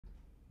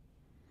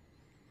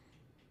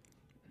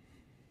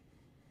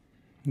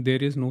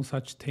there is no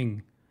such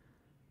thing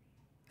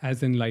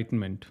as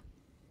enlightenment.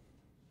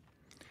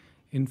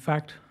 In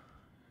fact,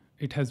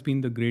 it has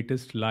been the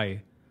greatest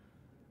lie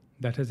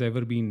that has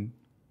ever been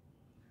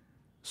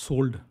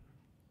sold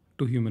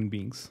to human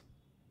beings.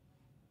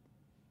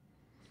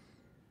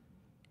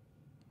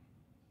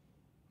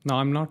 Now,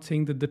 I'm not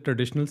saying that the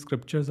traditional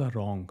scriptures are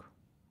wrong.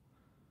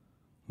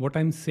 What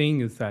I'm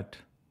saying is that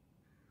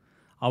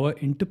our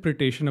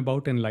interpretation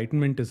about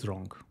enlightenment is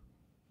wrong.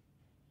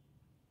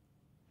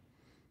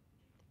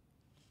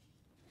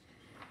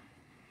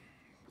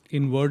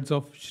 In words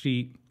of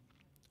Sri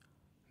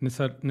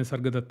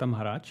Nisargadatta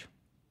Maharaj,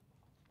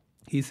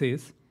 he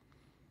says,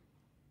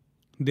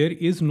 "There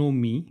is no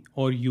me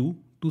or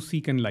you to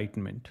seek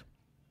enlightenment.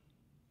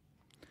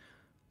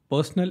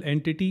 Personal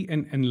entity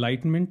and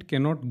enlightenment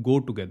cannot go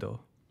together.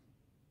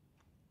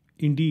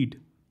 Indeed,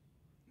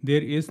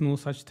 there is no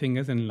such thing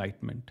as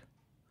enlightenment.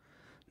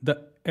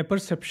 The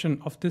apperception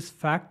of this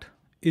fact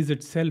is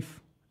itself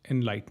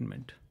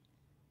enlightenment."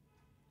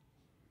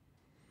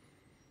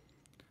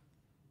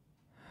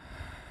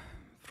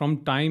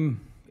 From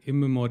time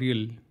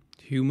immemorial,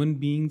 human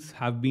beings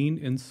have been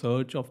in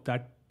search of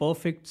that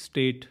perfect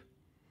state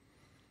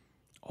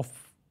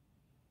of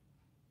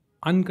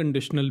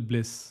unconditional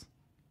bliss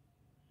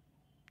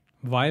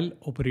while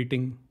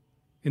operating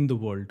in the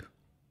world.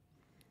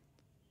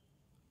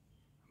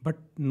 But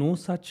no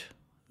such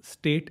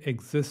state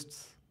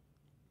exists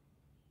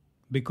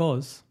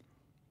because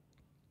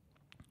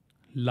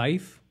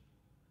life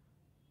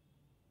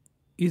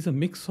is a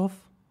mix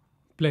of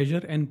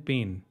pleasure and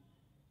pain.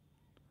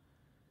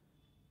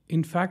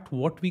 In fact,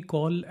 what we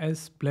call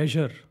as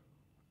pleasure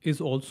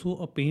is also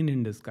a pain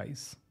in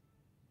disguise.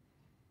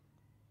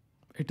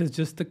 It is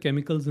just the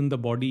chemicals in the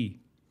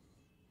body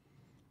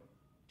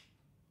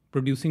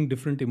producing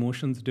different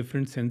emotions,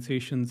 different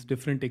sensations,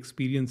 different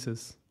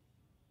experiences.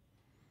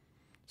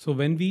 So,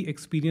 when we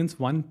experience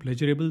one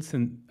pleasurable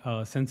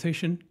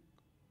sensation,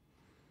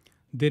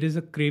 there is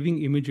a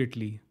craving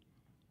immediately.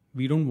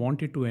 We don't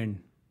want it to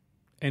end.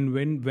 And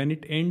when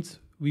it ends,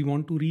 we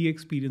want to re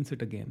experience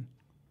it again.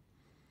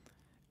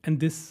 And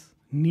this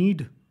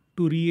need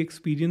to re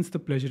experience the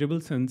pleasurable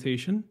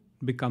sensation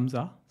becomes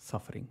our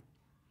suffering.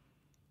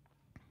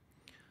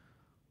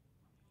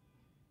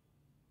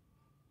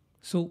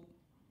 So,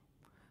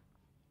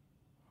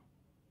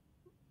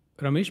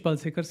 Ramesh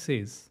Balsekar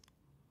says,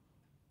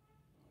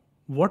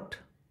 what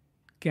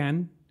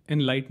can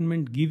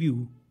enlightenment give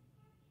you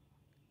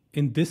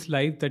in this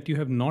life that you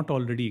have not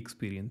already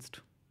experienced?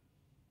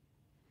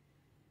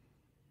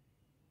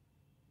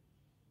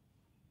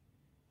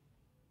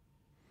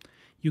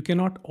 You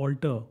cannot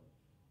alter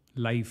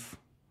life.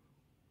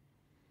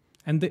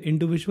 And the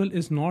individual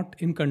is not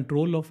in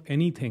control of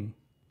anything.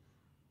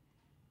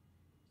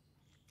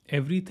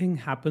 Everything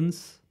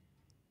happens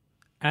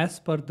as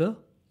per the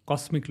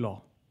cosmic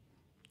law.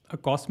 A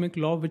cosmic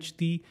law which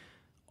the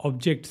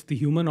objects, the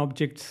human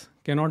objects,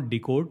 cannot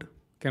decode,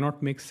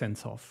 cannot make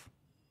sense of.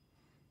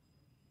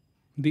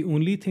 The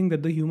only thing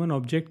that the human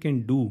object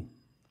can do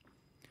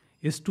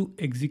is to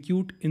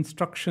execute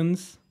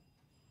instructions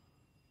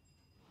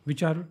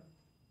which are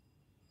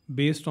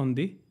based on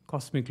the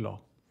cosmic law.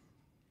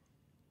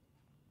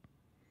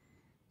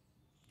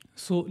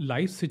 So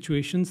life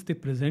situations, they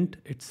present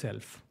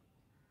itself.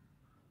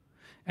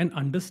 An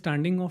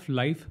understanding of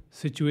life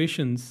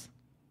situations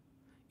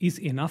is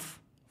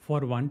enough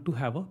for one to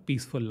have a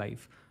peaceful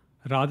life,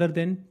 rather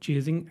than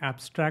chasing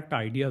abstract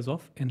ideas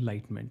of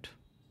enlightenment.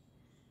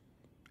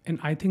 And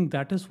I think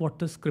that is what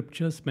the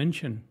scriptures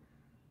mention.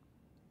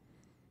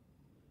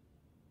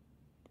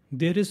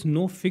 There is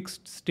no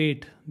fixed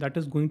state that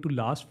is going to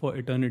last for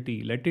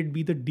eternity. Let it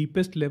be the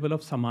deepest level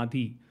of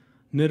samadhi,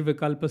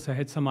 nirvikalpa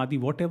sahaj samadhi,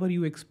 whatever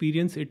you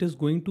experience, it is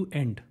going to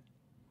end.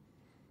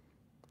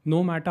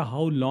 No matter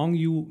how long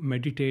you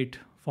meditate,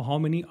 for how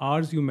many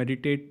hours you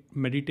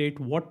meditate,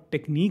 what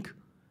technique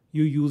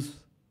you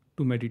use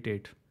to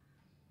meditate.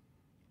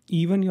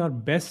 Even your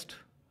best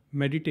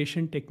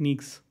meditation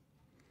techniques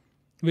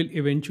will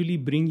eventually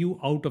bring you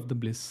out of the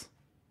bliss.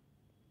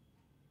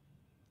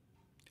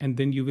 And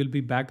then you will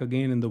be back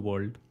again in the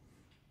world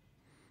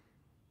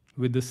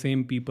with the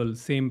same people,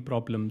 same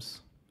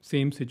problems,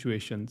 same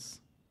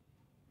situations.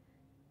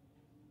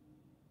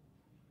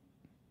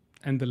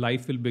 And the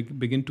life will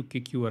begin to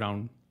kick you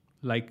around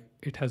like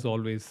it has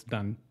always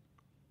done.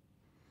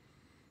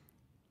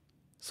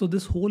 So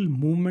this whole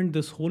movement,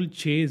 this whole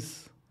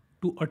chase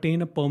to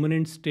attain a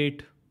permanent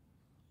state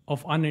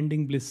of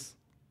unending bliss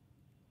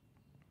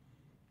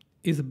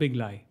is a big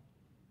lie.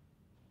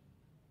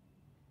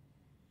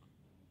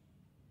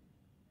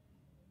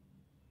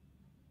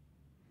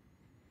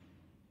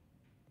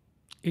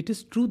 It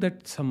is true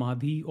that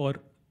samadhi or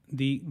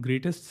the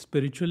greatest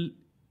spiritual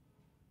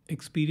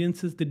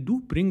experiences, they do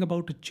bring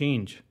about a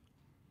change.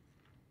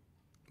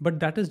 But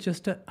that is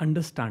just an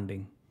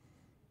understanding.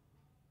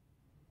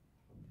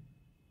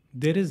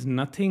 There is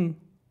nothing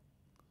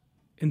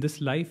in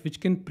this life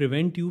which can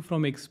prevent you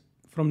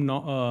from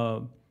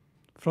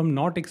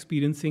not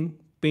experiencing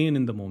pain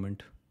in the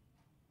moment.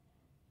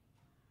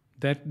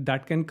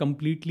 that can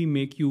completely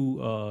make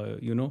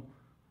you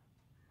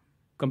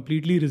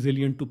completely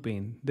resilient to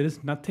pain. There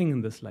is nothing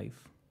in this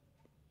life.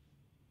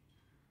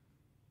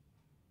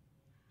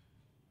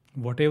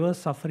 Whatever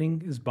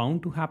suffering is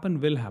bound to happen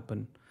will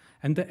happen,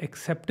 and the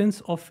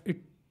acceptance of it,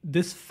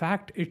 this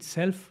fact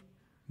itself,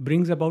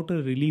 brings about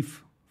a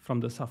relief from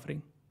the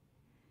suffering.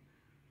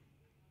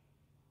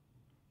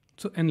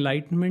 So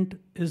enlightenment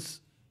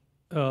is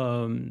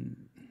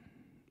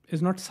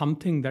not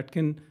something that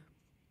can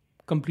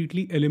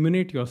completely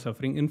eliminate your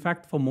suffering. In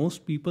fact, for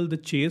most people, the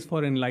chase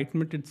for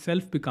enlightenment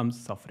itself becomes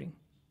suffering.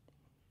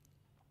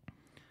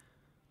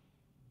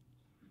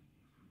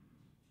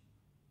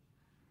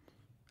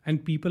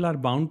 And people are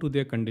bound to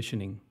their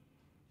conditioning.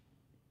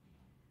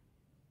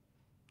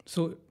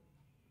 So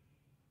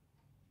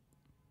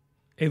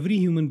every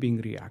human being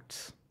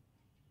reacts.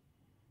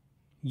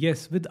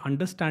 Yes, with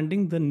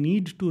understanding, the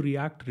need to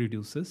react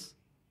reduces.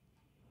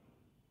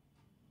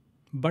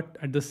 But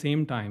at the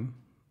same time,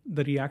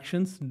 the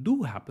reactions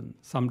do happen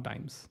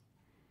sometimes.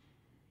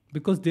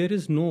 Because there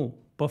is no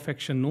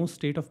perfection, no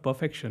state of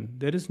perfection.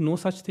 There is no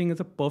such thing as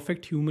a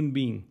perfect human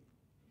being.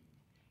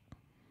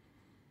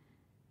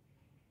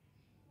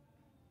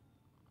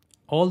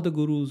 All the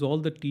gurus, all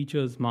the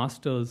teachers,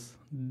 masters,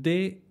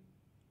 they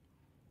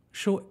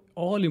show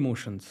all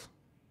emotions.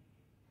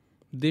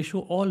 They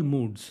show all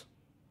moods.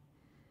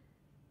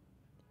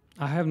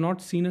 I have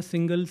not seen a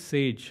single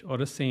sage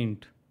or a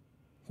saint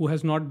who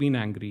has not been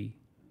angry,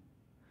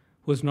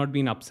 who has not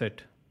been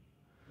upset.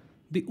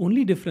 The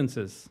only difference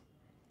is,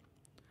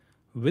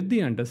 with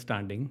the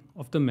understanding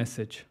of the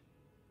message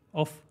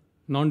of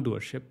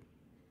non-doership,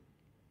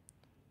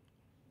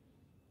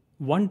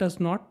 one does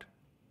not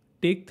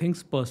take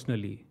things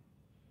personally.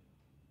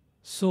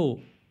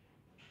 So,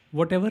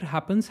 whatever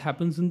happens,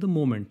 happens in the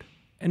moment,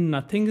 and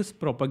nothing is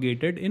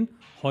propagated in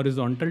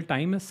horizontal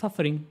time as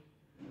suffering.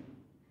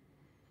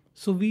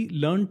 So, we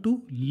learn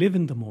to live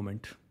in the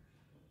moment.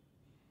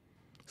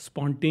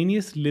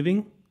 Spontaneous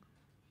living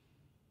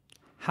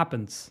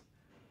happens.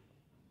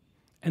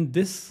 And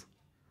this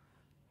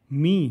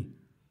me,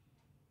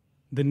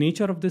 the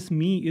nature of this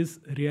me is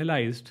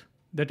realized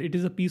that it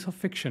is a piece of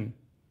fiction.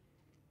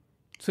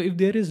 So if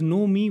there is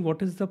no me,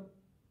 what is the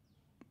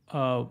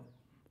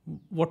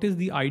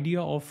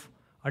idea of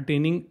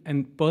attaining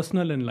and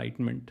personal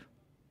enlightenment?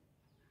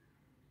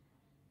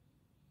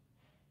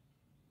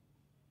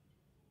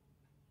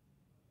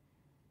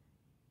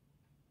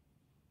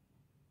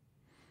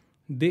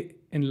 The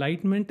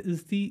enlightenment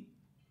is the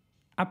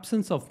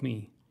absence of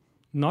me,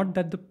 not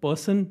that the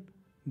person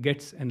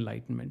gets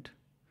enlightenment.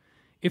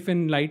 If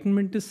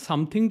enlightenment is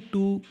something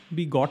to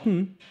be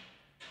gotten,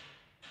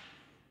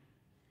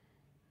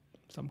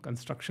 some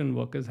construction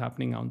work is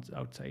happening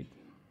outside.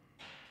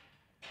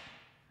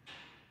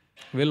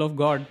 Will of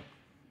God,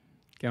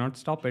 cannot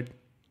stop it.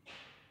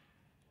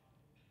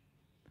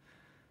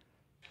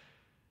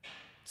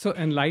 So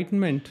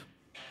enlightenment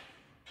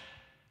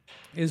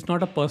is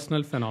not a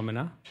personal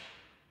phenomena.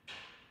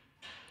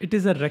 It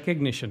is a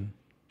recognition.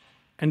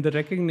 And the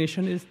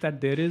recognition is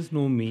that there is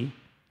no me,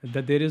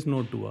 that there is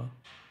no doer.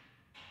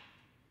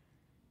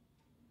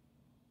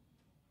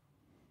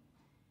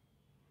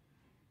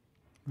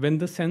 When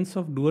the sense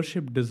of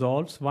doership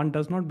dissolves, one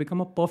does not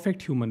become a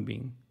perfect human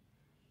being.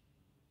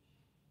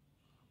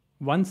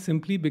 One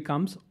simply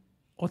becomes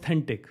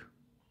authentic.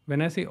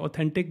 When I say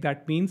authentic,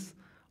 that means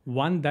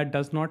one that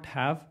does not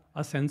have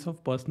a sense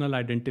of personal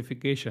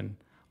identification,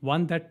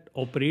 one that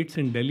operates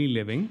in daily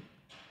living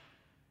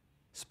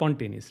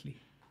spontaneously.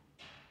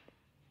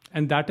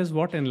 And that is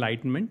what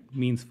enlightenment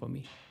means for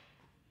me.